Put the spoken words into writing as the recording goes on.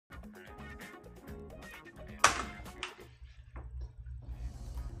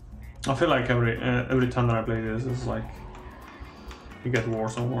I feel like every time that I play this, it's like it gets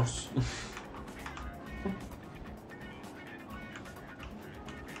worse and worse.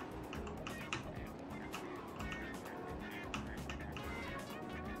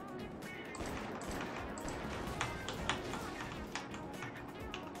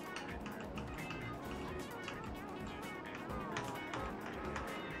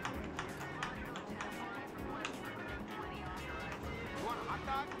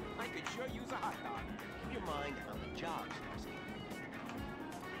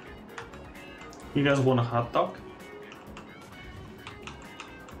 You guys want a hot dog?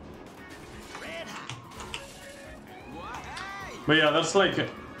 But yeah, that's like...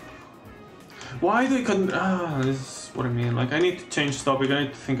 Why do you this is what I mean. Like, I need to change topic, I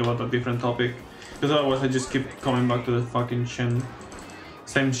need to think about a different topic. Because otherwise I just keep coming back to the fucking same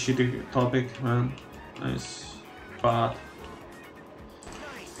shitty topic, man. Nice. Bad.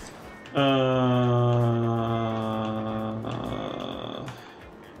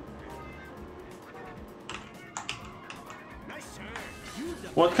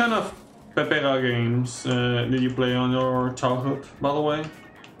 What kind of Pepega games did you play on your childhood, by the way?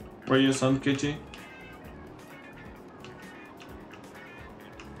 Were you son kitty?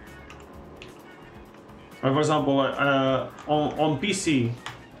 For example, on PC,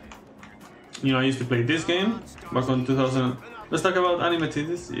 you know, I used to play this game back on 2000. Let's talk about anime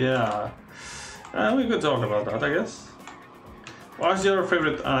titties? Yeah. We could talk about that, I guess. What's your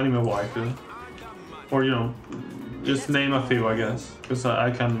favorite anime waifu? Or, you know, just name a few, I guess, because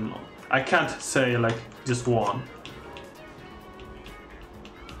I can't say like just one.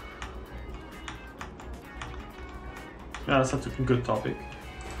 Yeah, that's such a good topic.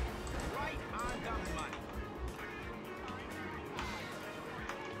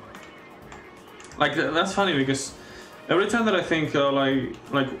 Like that's funny because every time that I think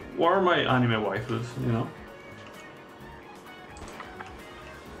like what are my anime waifus, you know?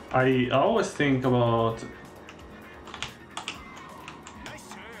 I always think about.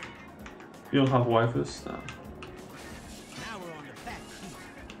 You don't have waifus? No.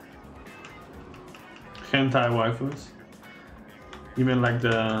 Hentai waifus? You mean like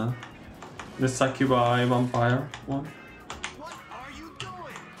the Sakubai vampire one? What are you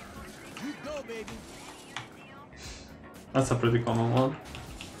doing? You go, baby. That's a pretty common one.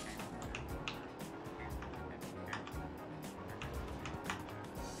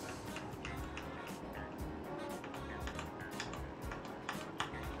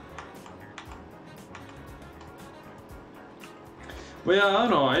 But yeah, I don't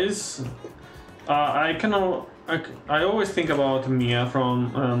know. It's I always think about Mia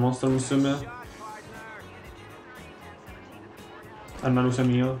from Monster Musume and Naruse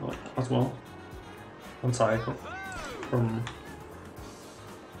Mia as well, and Saeko from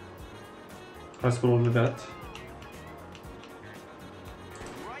High School of the Dead.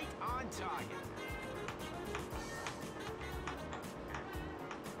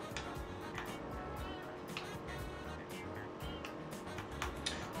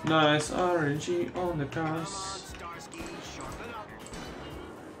 Nice RNG on the cars.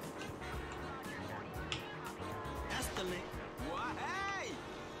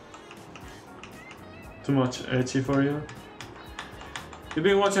 Too much ecchi for you? You've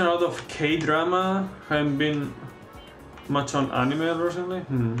been watching a lot of K-drama, haven't been much on anime recently?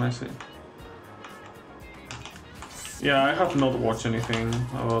 I see. Yeah, I have not watched anything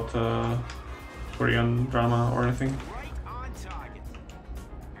about Korean drama or anything.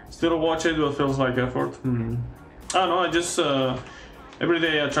 Still watch it, but feels like effort. I don't know, I just every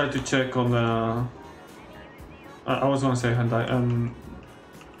day I try to check on the I was gonna say hentai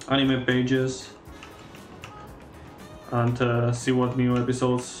anime pages and see what new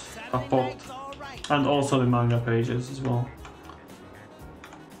episodes have popped, and also the manga pages as well.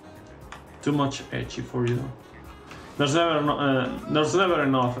 Too much ecchi for you. There's never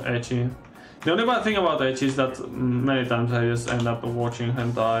enough ecchi. The only bad thing about ecchi is that many times I just end up watching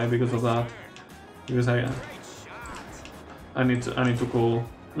hentai because of that. Because I need to cool.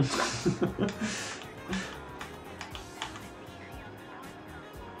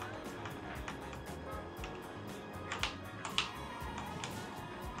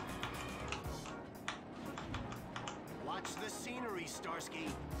 Watch the scenery, Starsky.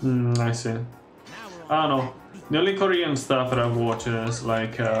 I see. I don't know. The only Korean stuff that I've watched is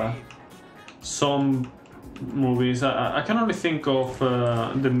like some movies. I can only think of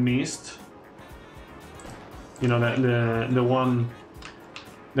The Mist. You know, the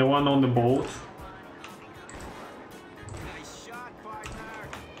one on the boat. Nice shot, partner.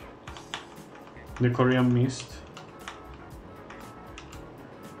 The Korean Mist.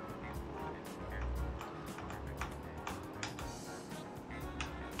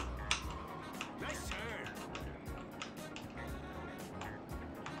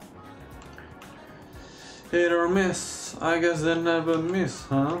 Hit or miss. I guess they never miss,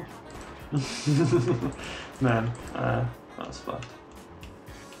 huh? Man, that's bad.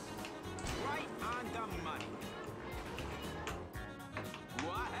 Right on the money.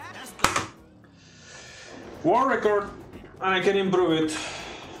 What? That's the War record, and I can improve it.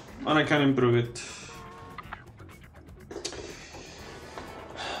 And I can improve it.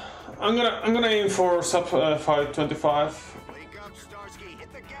 I'm gonna aim for sub 525. wake up, Starsky.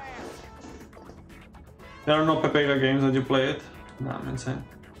 Hit the gas. There are no Pepega games that you play it. Nah, I'm insane.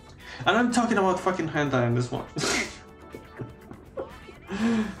 And I'm talking about fucking hentai in this one.